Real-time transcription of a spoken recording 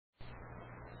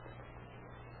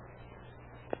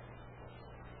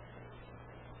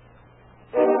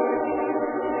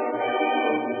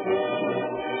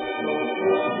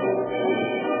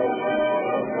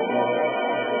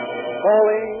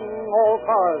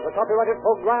Cars, a copyrighted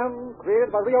program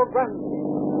created by Rio Grande.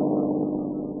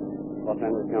 Los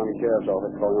Angeles County Sheriff's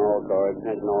Office calling all cars.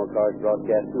 Attention all cars,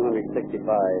 broadcast 265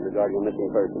 regarding a missing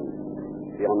person.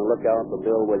 Be on the lookout for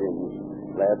Bill Williams.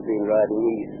 Last seen riding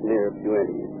east near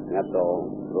Puente. That's all.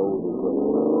 Roll and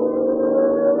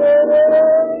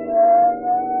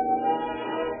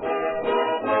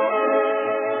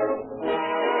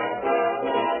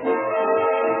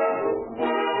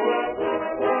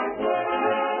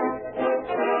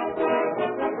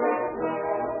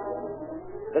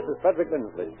This is Frederick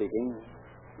Lindsley speaking.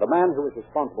 The man who is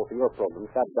responsible for your program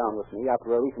sat down with me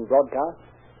after a recent broadcast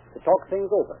to talk things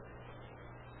over.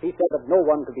 He said that no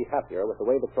one could be happier with the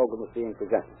way the program was being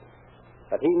presented,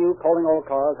 that he knew Calling All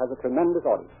Cars has a tremendous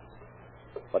audience.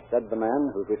 But, said the man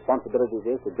whose responsibility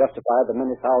it is to justify the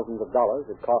many thousands of dollars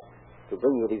it costs to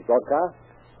bring you these broadcasts,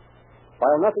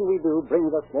 while nothing we do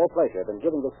brings us more pleasure than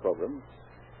giving this program,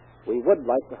 we would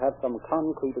like to have some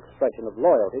concrete expression of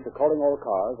loyalty to Calling All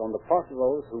Cars on the part of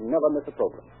those who never miss a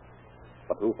program,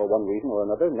 but who, for one reason or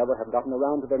another, never have gotten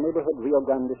around to their neighborhood Rio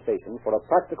Grande station for a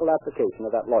practical application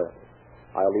of that loyalty.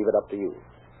 I'll leave it up to you.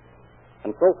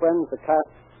 And so, friends, the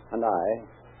cast and I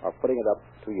are putting it up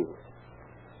to you.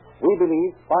 We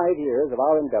believe 5 years of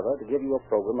our endeavor to give you a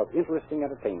program of interesting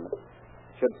entertainment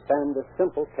should stand the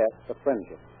simple test of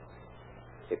friendship.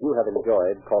 If you have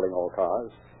enjoyed Calling All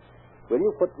Cars, will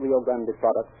you put Rio Grande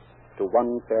products to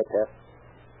one fair test?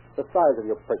 The size of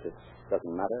your purchase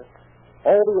doesn't matter.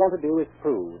 All we want to do is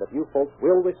prove that you folks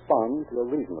will respond to a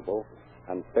reasonable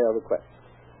and fair request.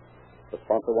 The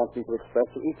sponsor wants me to express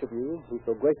to each of you who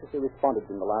so graciously responded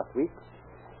in the last week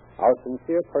our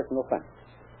sincere personal thanks.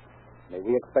 May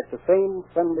we expect the same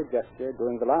friendly gesture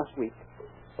during the last week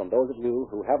from those of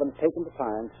you who haven't taken the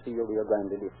time to see your Rio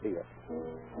Grande theater.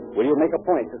 Will you make a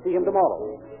point to see him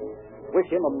tomorrow?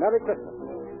 Wish him a Merry Christmas,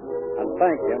 and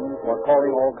thank him for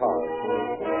Calling All Cars.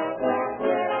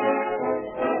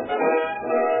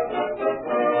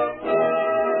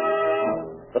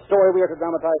 The story we are to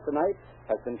dramatize tonight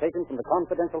has been taken from the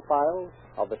confidential files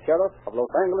of the Sheriff of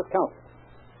Los Angeles County.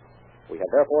 We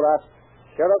have therefore asked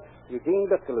Sheriff Eugene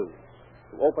Biscaloo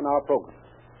to open our program.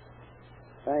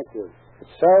 Thank you.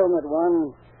 It's seldom that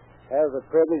one has the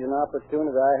privilege and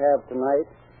opportunity I have tonight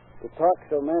to talk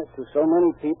to so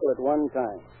many people at one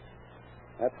time.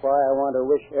 That's why I want to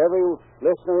wish every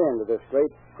listener into this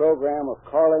great program of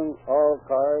Calling All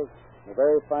Cars, a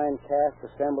very fine cast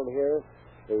assembled here,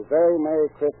 a very Merry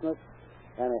Christmas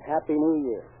and a Happy New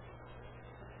Year.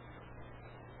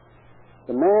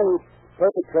 The man who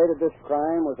perpetrated this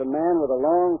crime was a man with a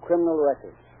long criminal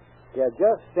record. He had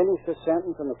just finished a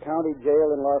sentence in the county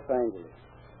jail in Los Angeles.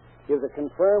 He was a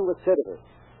confirmed recidivist.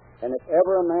 And if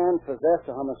ever a man possessed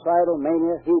a homicidal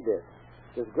mania, he did.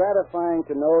 It was gratifying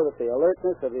to know that the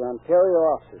alertness of the Ontario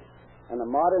officers and the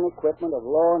modern equipment of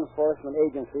law enforcement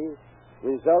agencies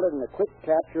resulted in the quick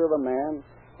capture of a man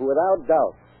who, without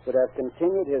doubt, would have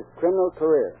continued his criminal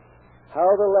career. How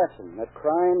the lesson that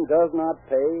crime does not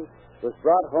pay was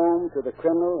brought home to the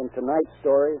criminal in tonight's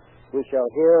story, we shall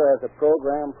hear as the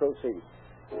program proceeds.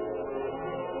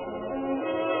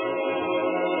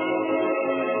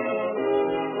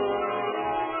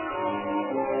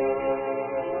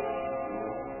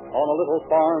 On a little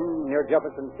farm near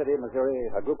Jefferson City, Missouri,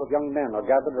 a group of young men are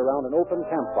gathered around an open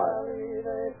campfire.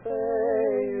 They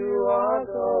say you are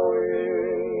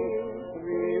going.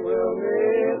 We will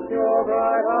miss your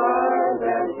bright eyes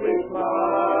and sweet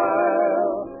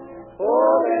smile. For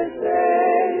they say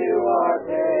you are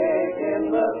taking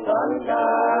the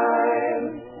sunshine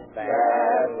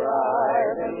that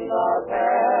brightens our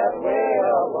pathway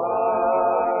a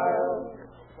while.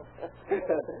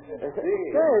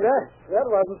 Hey, that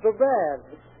wasn't so bad.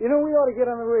 You know, we ought to get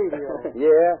on the radio.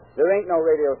 Yeah, there ain't no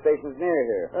radio stations near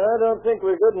here. I don't think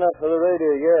we're good enough for the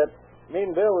radio yet. Me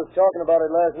and Bill was talking about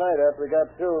it last night after we got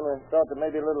through, and I thought that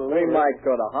maybe a little We later. might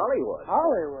go to Hollywood.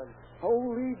 Hollywood?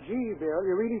 Holy gee, Bill.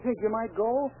 You really think you might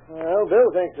go? Well, Bill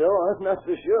thinks so. I'm not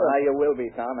so sure. You will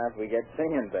be, Tom, after we get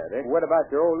singing better. What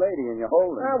about your old lady and your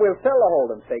Holden? We'll sell the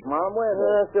Holden stake, Mom.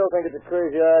 I still think it's a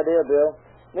crazy idea, Bill.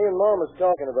 Me and Mom was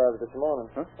talking about it this morning.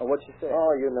 Huh? What'd she say?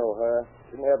 Oh, you know her.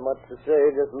 Didn't have much to say,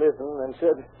 just listened and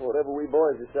said whatever we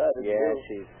boys decided to do.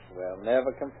 she's,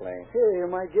 never complain. Hey, you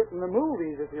might get in the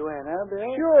movies if you went, huh,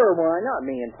 Bill? Sure, why not?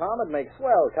 Me and Tom would make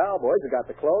swell cowboys. We got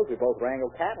the clothes. We both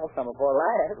wrangle cattle, summer for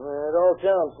last. It all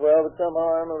sounds swell, but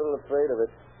somehow I'm a little afraid of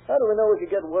it. How do we know we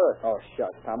could get worse? Oh,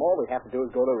 shucks, Tom. All we have to do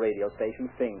is go to a radio station,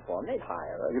 sing for them. They'd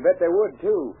hire us. You bet they would,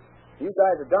 too. You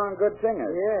guys are darn good singers.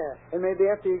 Yeah, and maybe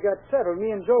after you got settled,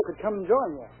 me and Joe could come and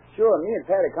join you. Sure, me and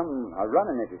Patty come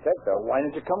running if you said so. Why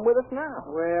didn't you come with us now?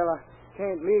 Well,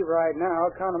 Can't leave right now.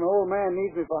 Kind of an old man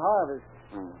needs me for harvest.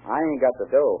 I ain't got the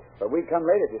dough, but we'd come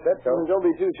late if you said so. Don't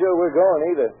be too sure we're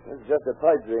going either. This is just a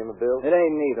pipe dream of Bill. It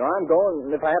ain't neither. I'm going,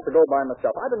 and if I have to go by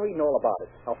myself, I've been reading all about it.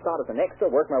 I'll start as an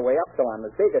extra, work my way up till I'm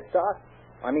as big a star.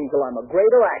 I mean, till I'm a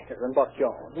greater actor than Buck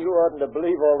Jones. You oughtn't to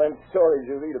believe all them stories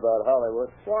you read about Hollywood.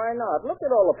 Why not? Look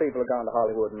at all the people who gone to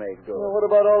Hollywood and made good. Well, what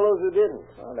about all those who didn't?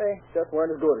 Well, they just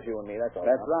weren't as good as you and me, that's all.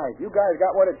 That's right. You guys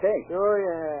got what it takes. Oh,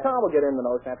 yeah. Tom will get in the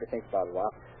notion after he thinks about it a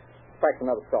while. Practice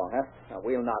another song, huh? Now,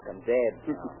 we'll knock 'em dead.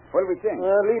 What do we sing?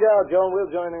 Lead out, Joan.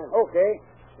 We'll join in. Okay.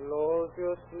 Close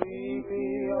your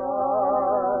sleepy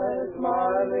eyes,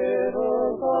 my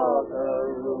little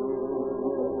buckaroo,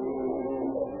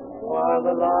 while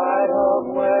the light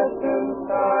of western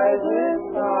skies is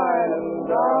shining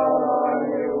down on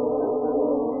you.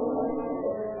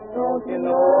 Don't you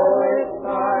know it's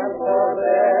time for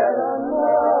bed,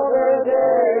 another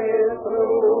day is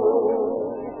through.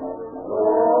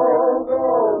 Go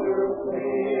to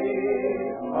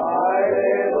sleep, my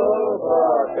little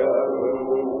buckaroo.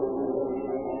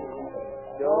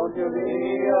 Don't you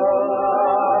realize,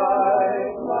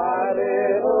 my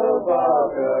little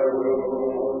buckaroo,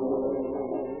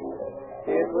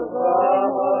 it was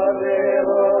from a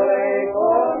little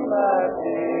acorn that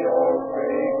the oak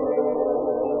tree grew.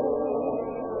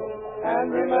 And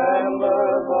remember,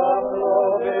 Buffalo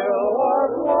Bill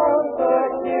was once a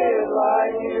kid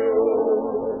like you.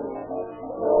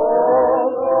 Oh,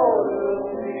 go to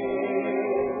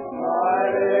sleep, my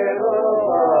little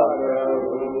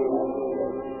buckaroo.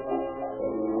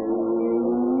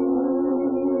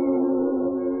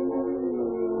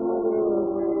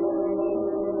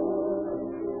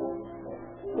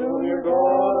 Soon you're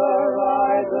gonna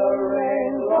ride the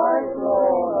range like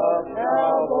grown-up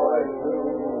cowboys do.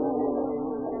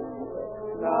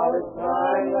 Now it's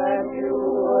time that you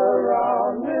were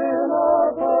rounding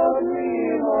up a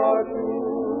dream or two.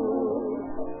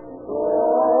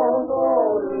 Go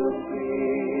to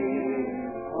sleep,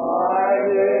 my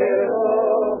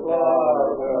little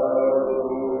buckaroo.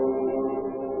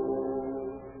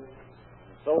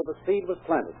 So the seed was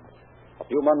planted. A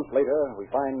few months later, we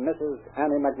find Mrs.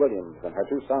 Annie McWilliams and her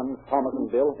two sons, Thomas and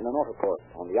Bill, in an auto court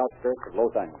on the outskirts of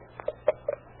Los Angeles.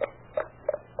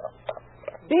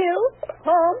 Bill,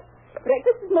 Tom,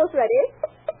 breakfast is most ready.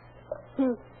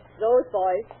 Those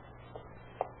boys.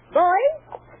 Boys,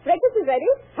 breakfast is ready.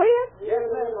 Hurry up. Yes,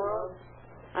 ma'am.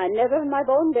 I never in my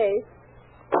born days.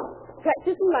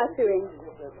 Practice and lassoing.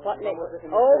 What next?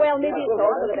 Oh, well, maybe it's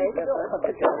all for the best.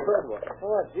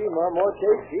 Oh, gee, Mom, more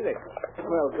cake. Gee, they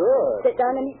smell good. Sit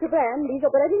down and eat your bran. These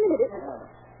will be ready in a minute.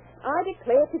 I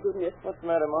declare to goodness. What's the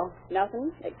matter, Mom? Nothing,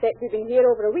 except we've been here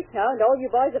over a week now, and all you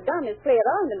boys have done is play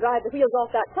around and ride the wheels off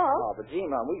that car. Oh, but gee,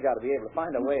 Mom, we got to be able to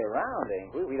find a way around,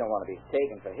 ain't we? We don't want to be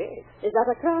taken for hicks. Is that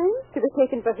a crime? To be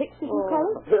taken for hicks, as you call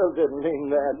it? Bill didn't mean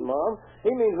that, Mom.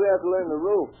 He means we have to learn the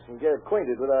ropes and get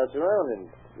acquainted with our surroundings.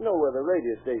 Know where the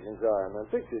radio stations are and the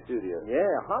picture studio. Yeah,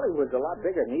 Hollywood's a lot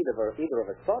bigger than either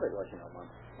of us thought it was, you know, Mom.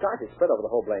 God, it's spread over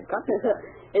the whole blame country.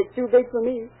 It's too big for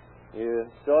me. You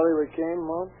sorry we came,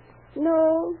 Mom?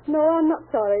 No, I'm not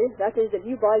sorry. That is, if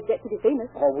you boys get to be famous.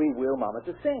 Oh, we will, Mom.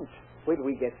 It's a cinch. Wait till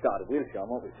we get started. We'll show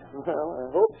 'em, won't we? Well, I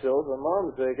hope so, for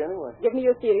Mom's sake, anyway. Give me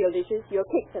your cereal dishes. Your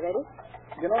cakes are ready.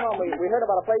 You know, Mom, we heard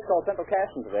about a place called Central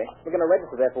Casting today. We're going to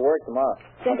register there for work tomorrow.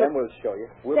 And then we'll show you.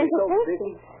 We'll be so Central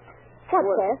busy. Casting?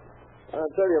 What's that?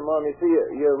 I'll tell you, Mom, you see,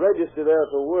 you register there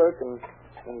for work and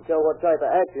tell what type of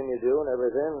acting you do and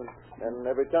everything. And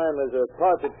every time there's a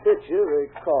part that fits you, they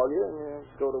call you and you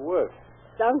go to work.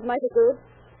 Sounds mighty good.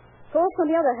 Of course,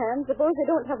 on the other hand, suppose they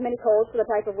don't have many calls for the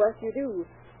type of work you do.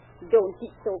 Don't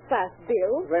eat so fast,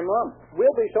 Bill. Say, Mom,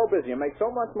 we'll be so busy and make so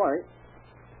much money,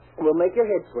 we'll make your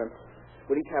head swim.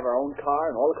 We'll each have our own car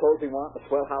and all the clothes we want, a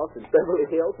swell house in Beverly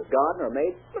Hills, a gardener, a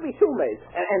maid. There'll be 2 maids,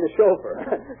 and a chauffeur.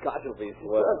 Gosh, it'll be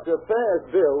swell. Not so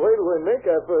fast, Bill. Wait till we make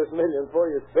our first million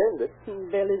before you spend it.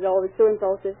 Bill is always so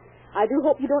impulsive. I do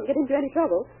hope you don't get into any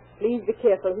trouble. Please be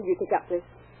careful who you pick up with.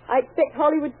 I expect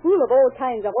Hollywood's full of all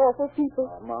kinds of awful people.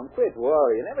 Oh, Mom, quit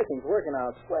worrying. Everything's working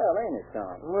out swell, ain't it,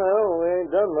 Tom? Well, we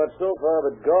ain't done much so far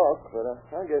but golf, but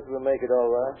I guess we'll make it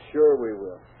all right. Sure we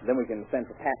will. Then we can send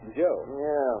for Pat and Joe.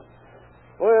 Yeah.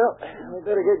 Well, we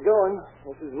better get going.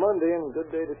 This is Monday and a good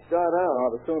day to start out. Oh,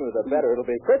 the sooner the better. It'll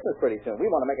be Christmas pretty soon. We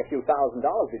want to make a few $1,000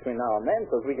 between now and then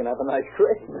so we can have a nice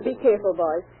Christmas. Be careful,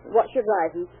 boys. Watch your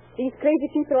driving. These crazy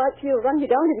people like you will run you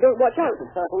down if you don't watch out.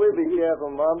 We'll be careful,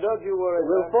 Mom. Don't you worry.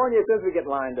 We'll phone you as soon as we get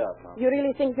lined up, Mom. You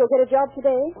really think you'll get a job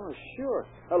today? Oh, sure.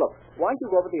 Now, look, why don't you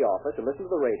go over to the office and listen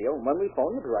to the radio, and when we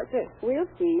phone, you'll be right there. We'll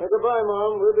see. Goodbye,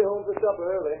 Mom. We'll be home for supper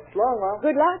early. So long, Mom.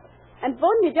 Good luck. And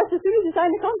phone me just as soon as you sign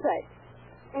the contract.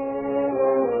 But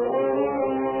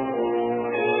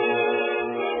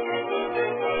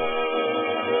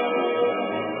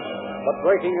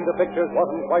breaking into pictures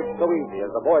wasn't quite so easy as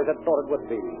the boys had thought it would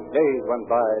be. Days went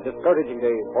by, discouraging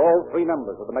days for all three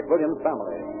members of the McWilliams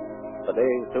family. The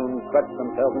days soon stretched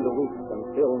themselves into weeks,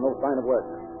 and still no sign of work.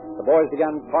 The boys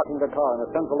began parking their car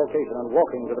in a central location and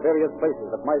walking to the various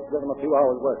places that might give them a few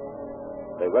hours' work.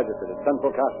 They registered at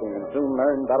Central Casting and soon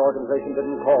learned that organization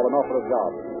didn't call and offer a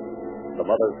job. The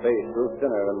mother's face grew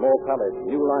thinner and more pallid.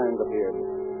 New lines appeared.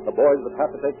 The boys would have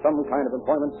to take some kind of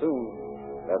employment soon.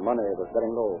 Their money was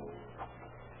getting low.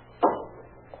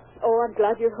 Oh, I'm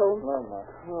glad you're home. No, Ma.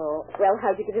 Oh. Well,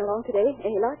 how'd you get along today?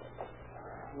 Any luck?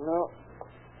 No.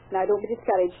 Now, don't be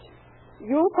discouraged.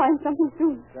 You'll find something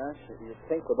soon. Gosh, you'd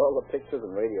think with all the pictures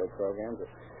and radio programs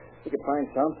that you could find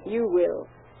something. You will.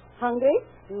 Hungry?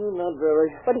 Not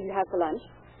very. What did you have for lunch?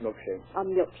 Milkshake. A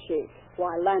milkshake.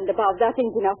 Why, land above, that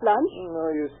ain't enough lunch. No,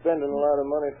 you're spending a lot of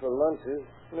money for lunches.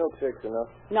 Milkshake's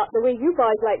enough. Not the way you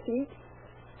boys like to eat.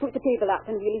 Put the table up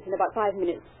and we'll eat in about 5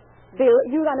 minutes. Bill,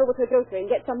 you run over to the grocery and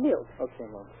get some milk. Okay,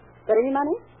 Mom. Got any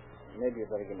money? Maybe you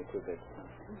better give me 2 bits.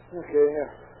 Okay,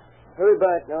 here. Hurry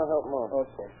back now, help Mom.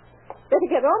 Okay. Better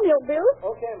get on milk, Bill.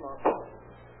 Okay, Mom.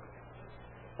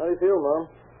 How do you feel, Mom?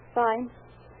 Fine.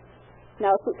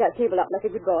 Now put that table up like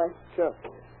a good boy. Sure.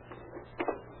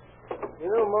 You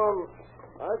know, Mom,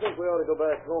 I think we ought to go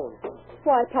back home.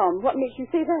 Why, Tom, what makes you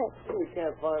say that? We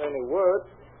can't find any work.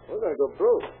 We're going to go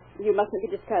broke. You mustn't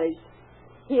be discouraged.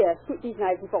 Here, put these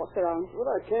knives and forks around. Well,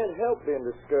 I can't help being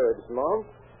discouraged, Mom.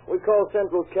 We call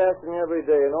Central Casting every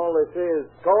day, and all they say is,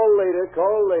 call later,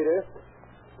 call later.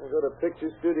 We go to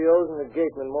picture studios, and the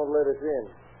gateman won't let us in.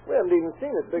 We haven't even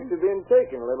seen a picture being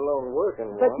taken, let alone working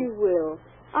one. But you will.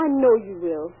 I know you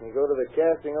will. You go to the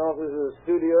casting offices of the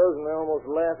studios, and they almost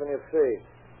laugh in your face.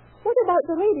 What about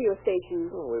the radio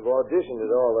station? Well, we've auditioned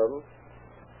at all of them.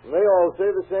 And they all say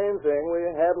the same thing. We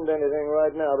haven't anything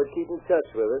right now, but keep in touch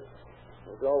with us.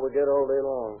 That's all we get all day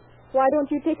long. Why don't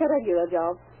you take a regular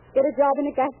job? Get a job in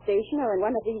a gas station or in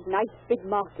one of these nice big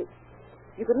markets.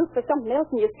 You could look for something else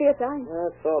in your spare time.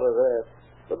 I thought of that.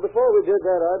 But before we did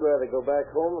that, I'd rather go back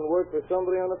home and work for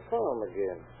somebody on a farm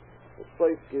again. This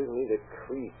place gives me the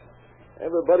creeps.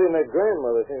 Everybody and their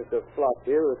grandmother seems to flock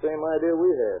here with the same idea we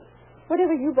had.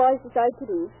 Whatever you boys decide to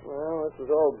do. Well, this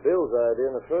was all Bill's idea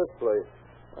in the first place.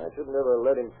 I should never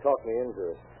let him talk me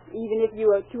into it. Even if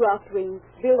you are 2 our twins,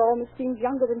 Bill almost seems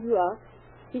younger than you are.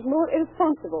 He's more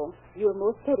irresponsible. You're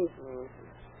more steady.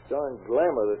 Darn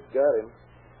glamour that's got him.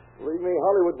 Believe me,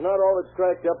 Hollywood's not all it's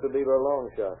cracked up to be by a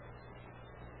long shot.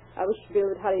 I wish Bill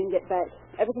would hurry and get back.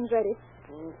 Everything's ready.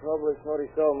 Probably thought he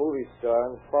saw a movie star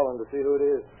and was following to see who it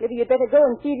is. Maybe you'd better go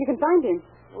and see if you can find him.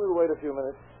 We'll wait a few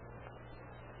minutes.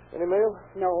 Any mail?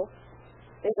 No.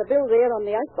 There's a bill there on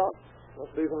the icebox.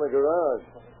 Must be from the garage.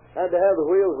 Had to have the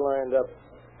wheels lined up.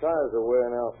 Tires are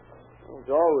wearing out. It's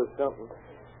always something.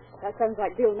 That sounds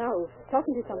like Bill now,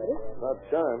 talking to somebody. About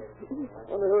time.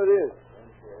 Wonder who it is.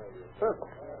 Huh.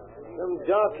 Some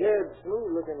dark-haired,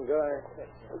 smooth-looking guy.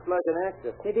 Looks like an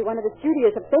actor. Maybe one of the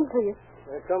studios have sent for you.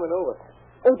 They're coming over.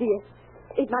 Oh, dear.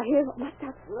 Is my hair mussed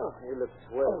up? No, he looks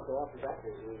swell.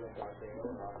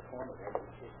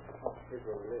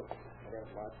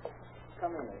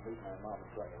 Come in and meet my mom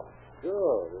and brother.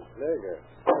 Sure, with pleasure.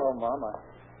 Oh, Mom,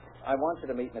 I want you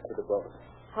to meet Mr. DeBose.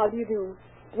 How do you do?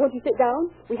 Won't you sit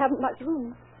down? We haven't much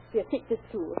room. Here, take this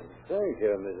stool. Thank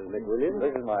you, Mrs. McWilliams.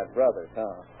 This is my brother,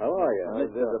 Tom. How are you?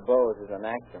 Mr. DeBose is an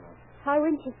actor. How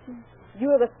interesting. You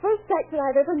are the first actor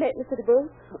I've ever met, Mr. DeBose.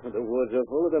 The woods are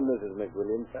full of them, Mrs.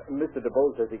 McWilliams. Mr.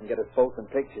 DeBose says he can get us both some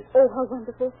pictures. Oh, how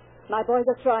wonderful. My boys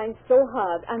are trying so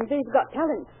hard, and they've got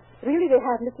talent. Really, they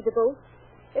have, Mr. DeBose.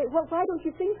 Why don't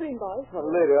you sing for him, boys?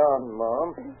 Later on,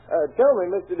 Mom. Tell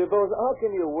me, Mr. DeBose, how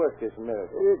can you work this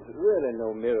miracle? It's really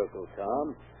no miracle,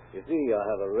 Tom. You see, I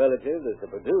have a relative that's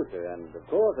a producer, and, of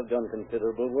course, I've done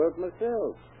considerable work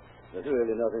myself. There's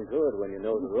really nothing to it when you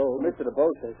know the role. Mr.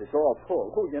 DeBose says it's all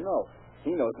full. Who you know?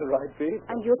 He knows the right people.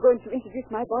 And you're going to introduce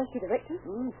my boys to directors?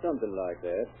 Something like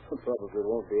that. Probably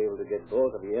won't be able to get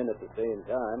both of you in at the same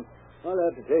time. I'll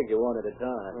have to take you one at a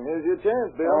time. Here's your chance,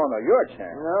 Bill. Oh, no, your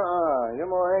chance.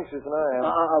 You're more anxious than I am.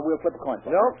 We'll flip the coin.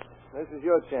 Nope. This is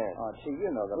your chance. Oh, gee,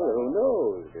 you know that. Well, who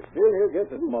knows? If Bill here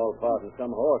gets a small part in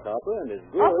some horse opera and is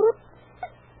good... Opera?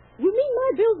 You mean my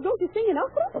Bill's going to sing an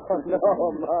opera? No,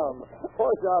 Mom.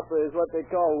 Horse opera is what they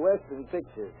call Western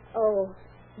pictures. Oh,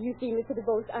 you see, Mr.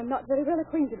 DeBose, I'm not very well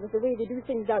acquainted with the way they do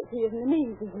things out here in the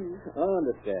names of you. I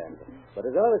understand. But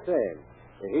as I was saying,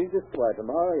 if he's destroyed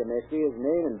tomorrow, you may see his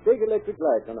name in big electric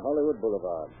lights on Hollywood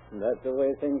Boulevard. And that's the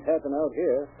way things happen out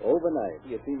here, overnight.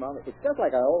 You see, Mom, it's just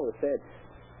like I always said.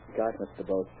 Gosh, Mr.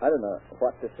 Boat, I don't know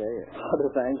what to say. How to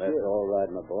thank you. That's all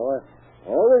right, my boy.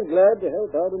 Always glad to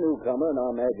help out a newcomer in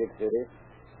our Magic City.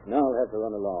 Now I'll have to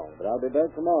run along, but I'll be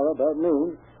back tomorrow about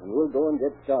noon, and we'll go and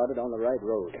get started on the right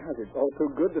road. God, it's all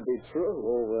too good to be true.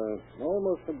 Oh,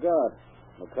 almost forgot.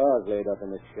 My car's laid up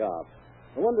in the shop.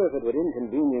 I wonder if it would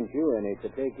inconvenience you any to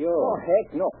take yours. Oh,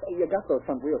 heck no. You got those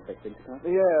front wheel fixed, didn't you, Tom?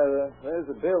 Yeah, there's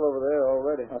a bill over there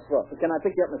already. That's what. Can I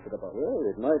pick you up, Mr. DeBoe? Well,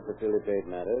 it might facilitate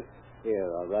matters. Here,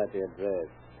 I'll write the address.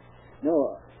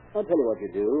 No, I'll tell you what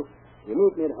you do. You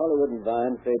meet me at Hollywood and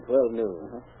Vine, say 12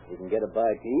 noon. You can get a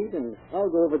bite to eat, and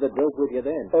I'll go over the dope with you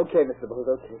then. Okay, Mr. Boat,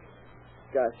 okay.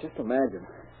 Gosh, just imagine.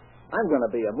 I'm going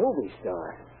to be a movie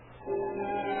star.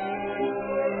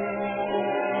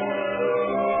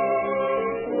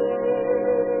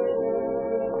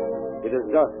 It is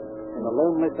dusk in the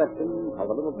lonely section of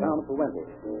the little town of Fuente,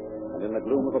 and in the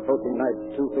gloom of approaching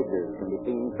night, two figures can be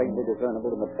seen faintly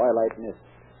discernible in the twilight mist.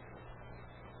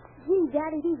 Gee,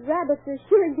 Daddy, these rabbits are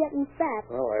sure getting fat.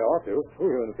 Well, they ought to.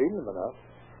 We haven't feeding them enough.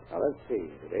 Now, let's see.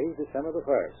 Today's December the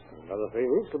 1st. In another 3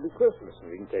 weeks will be Christmas, and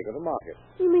we can take them to market.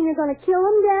 You mean you're going to kill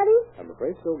them, Daddy? I'm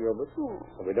afraid so, Gilbert. Oh.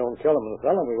 If we don't kill them and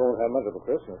sell them, we won't have much of a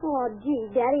Christmas. Oh,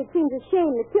 gee, Daddy, it seems a shame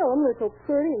to kill them. They're so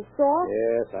pretty and soft.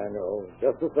 Yes, I know.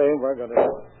 Just the same, we're going to...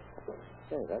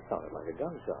 Say, that sounded like a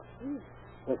gunshot.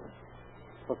 Listen.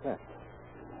 What's that?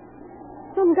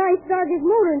 Some guy started his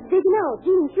motor and digging out.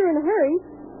 Gee, he's sure in a hurry.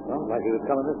 Sounds like he was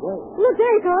coming this way. Look,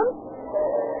 there he comes.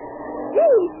 Gee,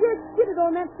 he sure skidded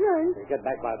on that turn. If you get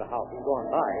back by the house, he's going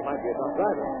by. He might be a drunk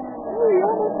driver. Oh, he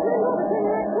almost turned over to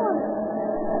that corner.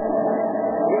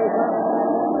 Here he comes.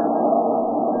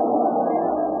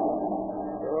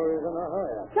 Sure, he's in a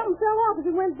hurry. Something fell off as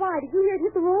he went by. Did you hear it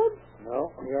hit the road? No,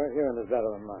 your hearing is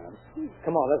better than mine.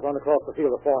 Come on, let's run across the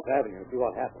field of 4th Avenue and see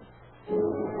what happens.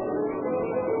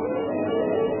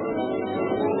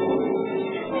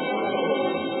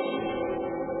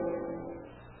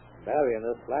 Barry, in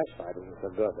this flashlight isn't so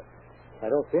good. I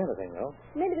don't see anything, though.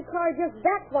 Maybe the car just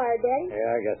backfired, Daddy. Yeah,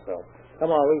 I guess so. Come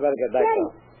on, we've got to get back Daddy!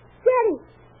 now. Daddy!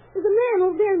 There's a man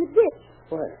over there in the ditch.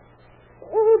 Where?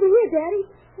 Over here, Daddy.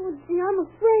 Oh, gee, I'm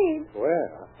afraid.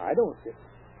 Where? I don't see.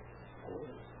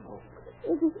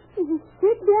 Is he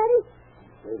sick, Daddy?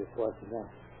 Afraid it's worse than that.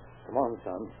 Come on,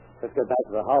 son. Let's get back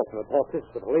to the house and report this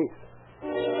to the police.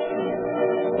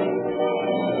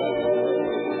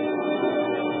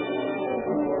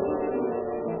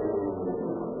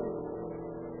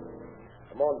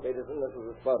 Come on, Peterson. This is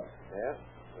the spot. Yeah?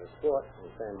 There's Sport and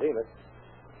San Dimas.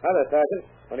 Hi there, Sergeant.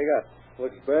 What do you got?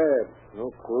 Looks bad. No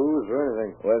clues or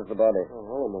anything. Where's the body? Oh,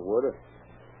 hello, McWhorter.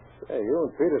 Hey, you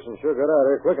and Peterson sure got out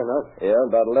here quick enough. Yeah,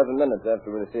 about 11 minutes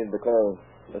after we received the call.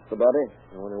 That's the body?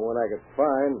 The only one I could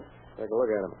find. Take a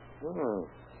look at him.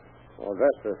 All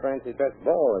dressed for a fancy dress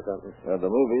ball or something. The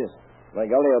movies. By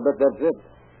golly, I bet that's it.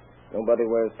 Nobody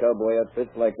wears cowboy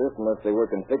outfits like this unless they work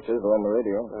in pictures or on the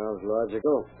radio. Sounds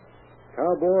logical.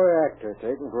 Cowboy actor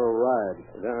taken for a ride.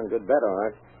 Darn good bet, all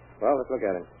right. Well, let's look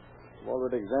at him. I've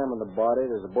already examined the body.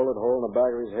 There's a bullet hole in the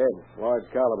back of his head. Large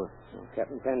caliber.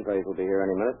 Captain Pentrace will be here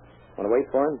any minute. Want to wait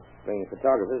for him? Bringing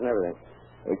photographers and everything.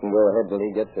 We can go ahead till he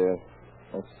gets here.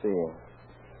 Let's see.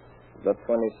 About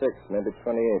 26, maybe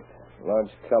 28.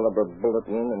 Large caliber bullet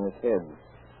wound in his head.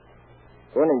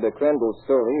 According to Crandall's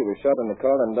story, he was shot in the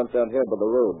car and dumped out here by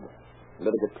the road.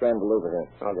 Better get Crandall over here.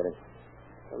 I'll get him.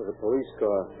 That was a police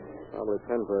car. Probably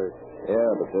Pentrace.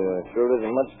 Yeah, but there sure isn't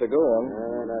much to go on.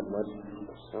 Not much.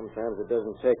 Sometimes it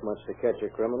doesn't take much to catch a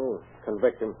criminal.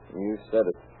 Convict him. You said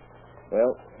it.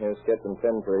 Well, here's Captain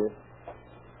Pentrace.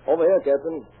 Over here,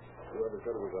 Captain. Whoever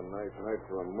said it was a nice night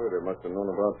for a murder must have known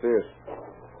about this.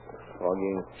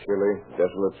 Foggy, chilly,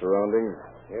 desolate surroundings.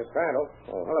 Here's Crandall.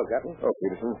 Oh, hello, Captain. Oh,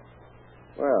 Peterson.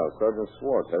 Well, Sergeant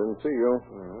Swartz, I didn't see you.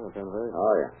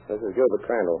 Oh, yeah. This is Gilbert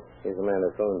Crandall. He's the man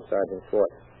who phoned Sergeant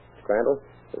Swartz. Crandall?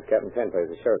 This is Captain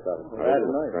Pentrace, the sheriff's office. That's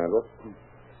nice. Crandall.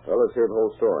 Well, let's hear the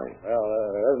whole story. Well,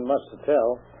 there isn't much to tell.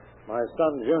 My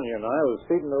son, Junior, and I was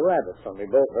feeding the rabbits when we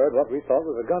both heard what we thought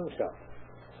was a gunshot.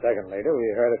 A second later, we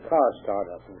heard a car start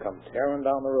up and come tearing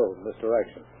down the road in this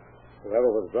direction. Whoever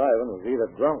was driving was either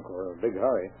drunk or in a big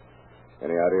hurry.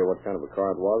 Any idea what kind of a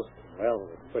car it was? Well,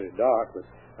 it was pretty dark, but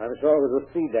I'm sure it was a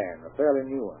sedan, a fairly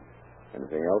new one.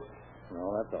 Anything else?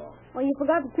 No, that's all. Oh, you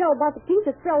forgot to tell about the piece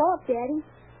that fell off, Daddy.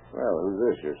 Well, who's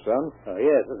this, your son?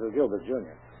 Yes, this is Gilbert,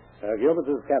 Jr. Gilbert,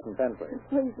 this is Captain Pentrace.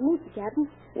 Pleased to meet you, Captain.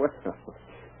 Well,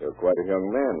 you're quite a young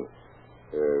man.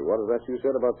 What is that you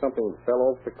said about something that fell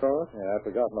off the car? Yeah, I've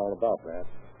forgotten all about that.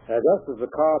 Just as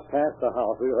the car passed the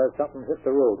house, we heard something hit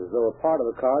the road as though a part of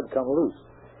the car had come loose.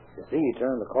 You see, he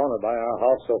turned the corner by our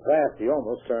house so fast he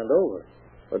almost turned over.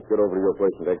 Let's get over to your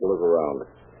place and take a look around.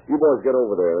 You boys get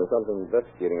over there. There's something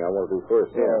investigating I want to do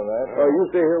first. Yeah, right. Oh, you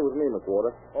stay here with me,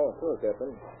 McWhorter. Oh, sure,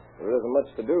 Captain. There isn't much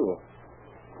to do.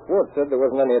 Ford said there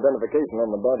wasn't any identification on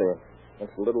the body.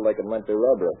 Looks a little like it might be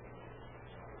robbery.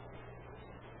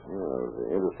 Oh, it was an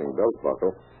interesting belt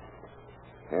buckle.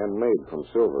 Handmade from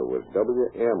silver with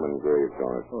W.M. engraved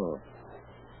on it. Hmm.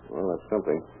 Well, that's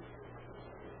something.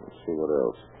 Let's see what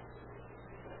else.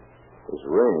 This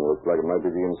ring looks like it might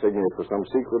be the insignia for some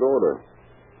secret order.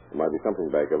 There might be something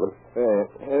back of it.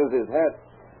 Hey, here's his hat.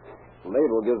 The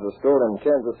label gives the store in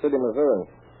Kansas City, Missouri.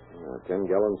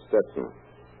 10-gallon Stetson.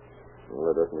 Well,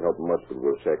 that doesn't help much, but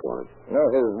we'll check on it. No,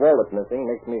 his wallet missing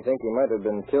makes me think he might have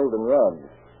been killed and robbed.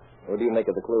 What do you make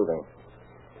of the clothing?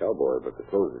 Cowboy, but the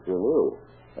clothes are too new.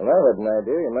 Well, I had an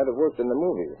idea he might have worked in the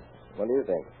movies. What do you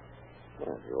think?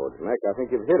 Well, George Mac, I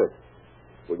think you've hit it.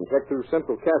 We can check through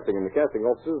central casting and the casting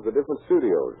offices of the different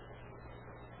studios.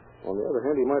 On the other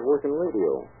hand, he might work in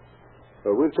radio.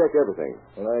 So we'll check everything.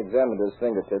 Well, I examined his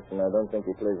fingertips, and I don't think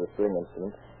he plays a string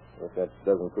instrument. But that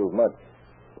doesn't prove much.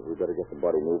 We better get the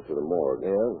body moved to the morgue.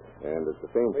 Yes? And at the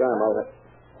same time,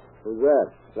 Who's that?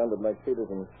 Sounded like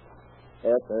Peterson.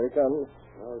 Yes, there he comes.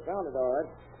 Well, we found it all right.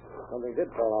 Something did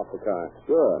fall off the car.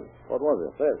 Good. What was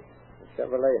it? This. A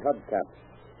Chevrolet hubcap.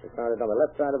 They found it on the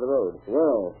left side of the road.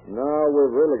 Well, now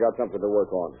we've really got something to work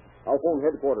on. I'll phone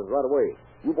headquarters right away.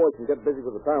 You boys can get busy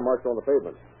with the tire marks on the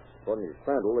pavement. According to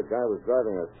Crandall, the guy was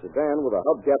driving a sedan with a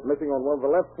hubcap missing on one of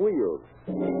the left wheels.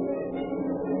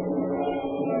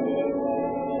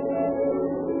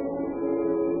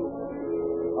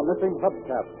 A missing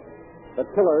hubcap. The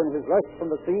killer, in his rush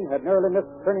from the scene, had narrowly missed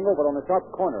turning over on a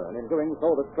sharp corner, and in doing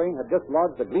so, the train had just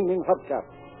lodged a gleaming hubcap.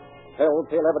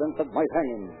 Telltale evidence that might hang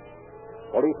him.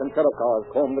 Police and sheriff cars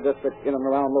combed the district in and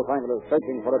around Los Angeles,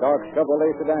 searching for a dark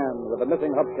Chevrolet sedan with a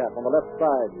missing hubcap on the left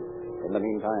side. In the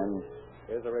meantime...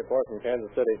 Here's a report from Kansas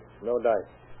City. No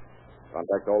dice.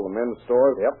 Contact all the men's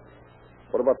stores? Yep.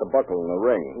 What about the buckle and the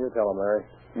ring? You tell him, Larry.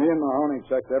 Me and Mahoney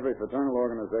checked every fraternal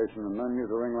organization, and none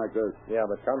use a ring like this. Yeah,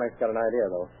 but Carmack's got an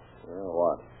idea, though. Well,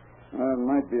 what? It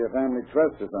might be a family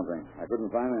trust or something. I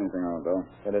couldn't find anything on it, though.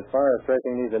 And as far as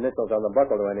tracing these initials on the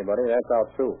buckle to anybody, that's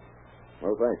out, too.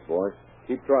 Well, thanks, boys.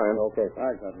 Keep trying. Okay. All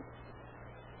right, Captain.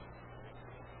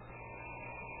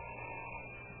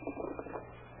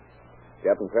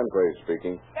 Captain Pentrace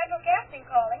speaking. Federal Casting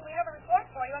calling. We have a report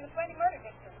for you on the 20 murder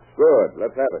victims. Good.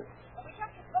 Let's have it. Well, we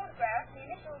checked his photographs, the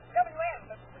initials WM,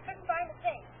 but we couldn't find the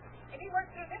same. If he worked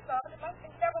through this office, it must have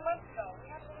been several months ago. We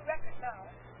have a little record now.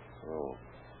 Oh.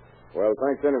 Well,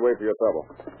 thanks anyway for your trouble.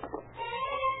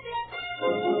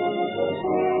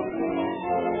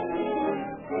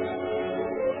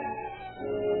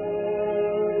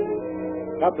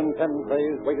 Captain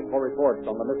Pentrace waited for reports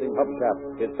on the missing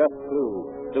hubcap, his best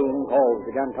clue. Soon calls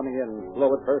began coming in,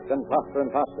 slow at first and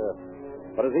faster.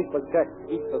 But as each was checked,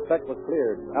 each suspect was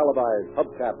cleared. Alibis,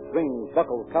 hubcaps, rings,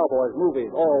 buckles, cowboys, movies,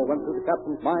 all went through the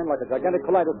captain's mind like a gigantic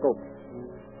kaleidoscope.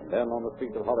 And then on the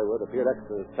streets of Hollywood appeared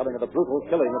extras telling of the brutal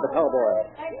killing of the cowboy.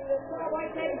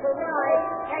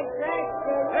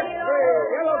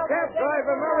 Yellow cab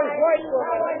driver marries white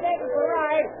woman.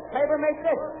 Paper makes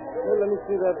this. Hey, let me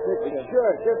see that picture. Sure,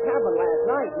 it just happened last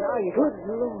night. Now you Good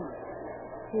Lord.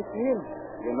 It's him.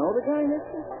 You know the guy,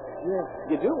 mister?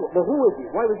 Yeah, you do? Well, who is he?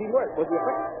 Why was he work? Was he a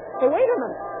friend? Hey, wait a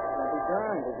minute. He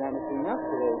died. They got him up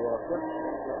today, Walker.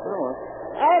 Oh,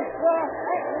 Extra!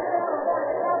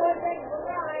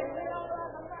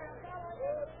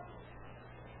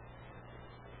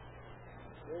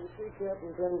 you see,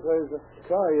 Captain Pentrace, the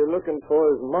car you're looking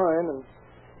for is mine, and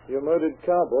your murdered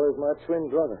cowboy is my twin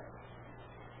brother.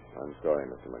 I'm sorry,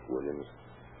 Mr. McWilliams.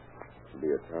 It'll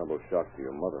be a terrible shock to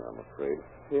your mother, I'm afraid.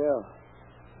 Yeah.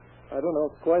 I don't know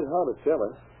quite how to tell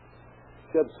her.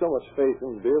 She had so much faith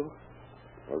in Bill.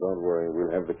 Well, don't worry.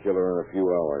 We'll have the killer in a few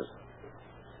hours.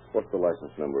 What's the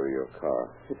license number of your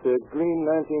car? It's a green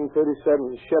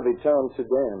 1937 Chevy Town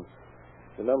sedan.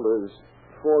 The number is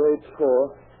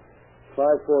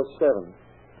 484-547.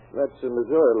 That's a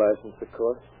Missouri license, of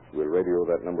course. We'll radio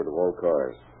that number to all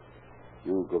cars.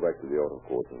 You go back to the auto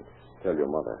court and tell your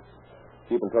mother.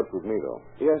 Keep in touch with me, though.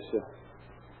 Yes, sir.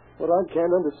 What I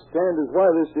can't understand is why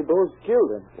this DuBose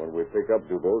killed him. When we pick up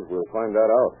DuBose, we'll find that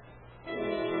out.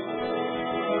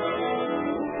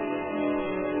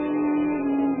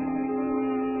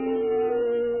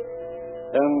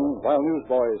 Then, while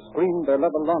newsboys screamed their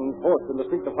level lungs forth in the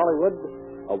streets of Hollywood,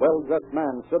 a well-dressed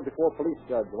man stood before a police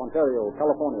judge of Ontario,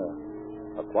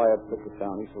 California, a quiet business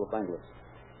town east of Los Angeles.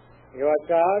 You are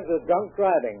charged with drunk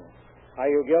driving. Are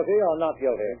you guilty or not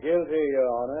guilty? Guilty, Your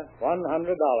Honor.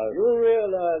 $100. You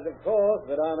realize, of course,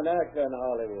 that I'm an actor in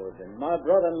Hollywood, and my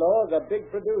brother-in-law is a big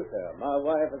producer. My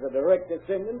wife is a direct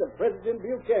descendant of President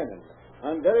Buchanan.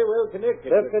 I'm very well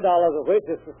connected. $50 of which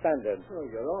is suspended. Oh,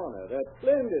 Your Honor, that's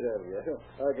splendid of you.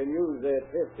 I can use that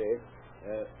 50.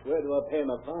 Where do I pay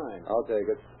my fine? I'll take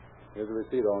it. Here's the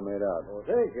receipt all made out. Oh,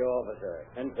 thank you, officer.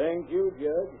 And thank you,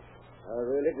 Judge. I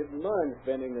really didn't mind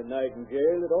spending the night in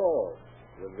jail at all.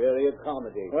 You're very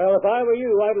accommodating. Well, if I were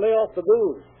you, I'd lay off the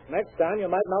booze. Next time you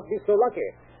might not be so lucky.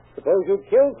 Suppose you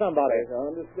killed somebody. Yes, I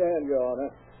understand, Your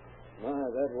Honor. My,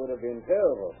 that would have been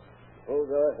terrible. Suppose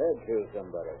I had killed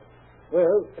somebody.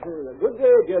 Well, good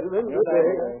day, gentlemen. Good day.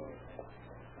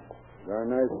 Very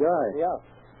nice guy. Yeah.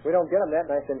 We don't get him that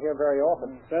nice in here very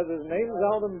often. Says his name's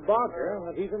Alden Barker, and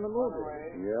that he's in the movie.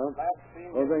 Yeah?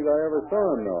 Don't think I ever saw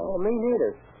him, though. Oh, me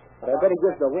neither. But I bet he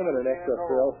gives the women an extra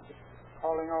thrill.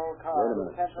 Calling all Wait a cars.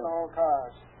 minute. Attention all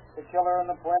cars. The killer in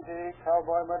the Puente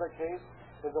cowboy murder case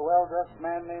is a well-dressed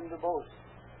man named DuBose,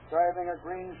 driving a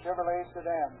green Chevrolet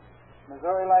sedan.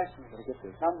 Missouri license.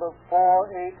 Number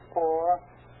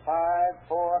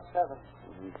 484547.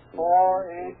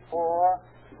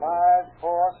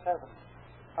 484547.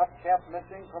 Hubcap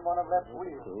missing from one of left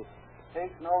wheel. Take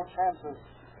no chances.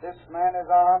 This man is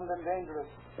armed and dangerous.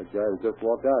 That guy just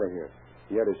walked out of here.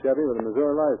 He had a Chevy with a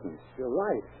Missouri license. You're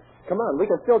right. Come on, we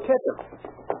can still catch him.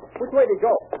 Which way did he go?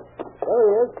 There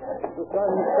he is. Just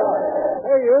driving his car.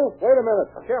 Hey, you. Wait a minute.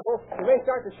 Careful. He may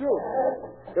start to shoot.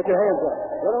 Get your hands up.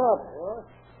 Get him up. What?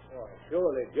 Oh,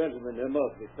 surely, gentlemen, there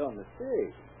must be some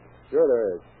mistake. Sure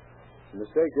there is. The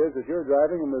mistake is that you're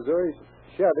driving a Missouri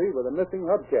Chevy with a missing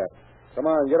hubcap. Come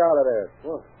on, get out of there.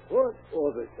 What?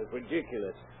 Oh, this is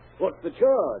ridiculous. What's the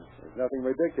charge? There's nothing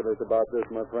ridiculous about this,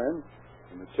 my friend.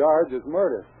 And the charge is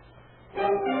murder.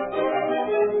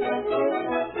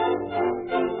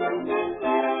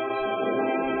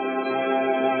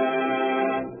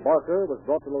 Barker was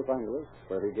brought to Los Angeles,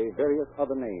 where he gave various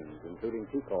other names, including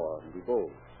Pecor and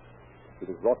DuBose. He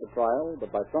was brought to trial,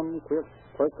 but by some quirk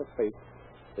of fate,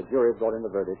 the jury brought in the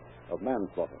verdict of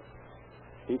manslaughter.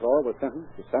 Pecor was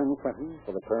sentenced to San Quentin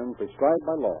for the term prescribed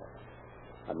by law.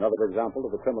 Another example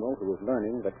of a criminal who is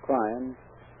learning that crime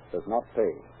does not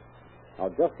pay. Now,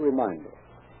 just a reminder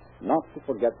not to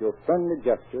forget your friendly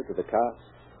gesture to the cast,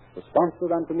 the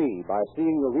sponsor, and to me by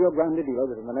seeing the Rio Grande dealer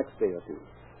within the next day or two.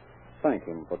 Thank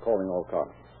him for calling all cars.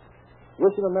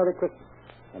 Wish him a Merry Christmas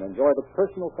and enjoy the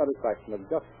personal satisfaction of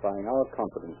justifying our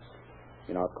confidence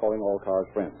in our calling all cars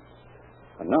friends.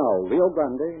 And now, Rio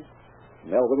Grande,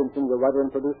 Mel Williamson, your writer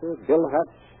and producer, Bill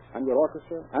Hatch, and your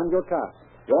orchestra, and your cast,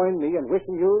 join me in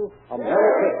wishing you a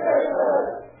Merry Christmas.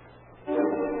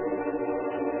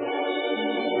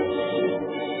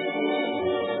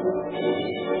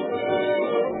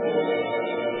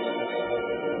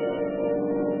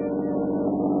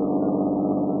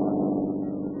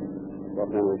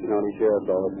 County Sheriff's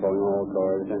Office calling all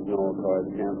cars, attention all cars,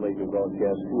 cancellation of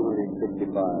broadcast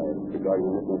 265 regarding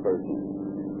a missing person.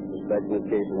 Suspect in this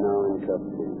case is now in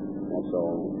custody. That's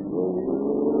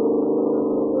all.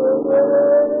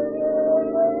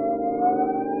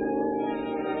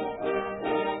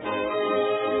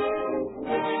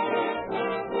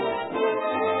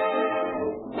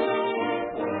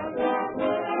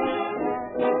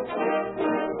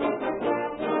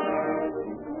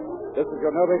 This is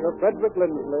your narrator, Frederick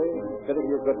Lindsley, bidding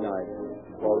you good night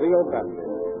for Rio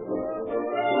Grande.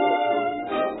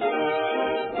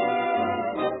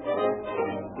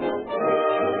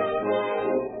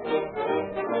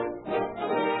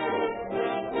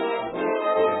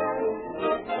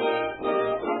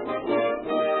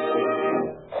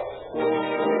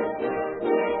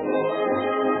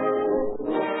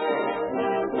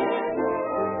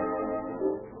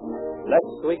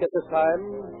 Next week at this time,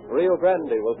 Rio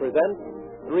Grande will present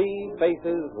Three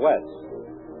Faces West.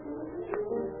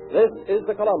 This is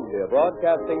the Columbia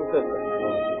Broadcasting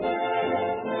System.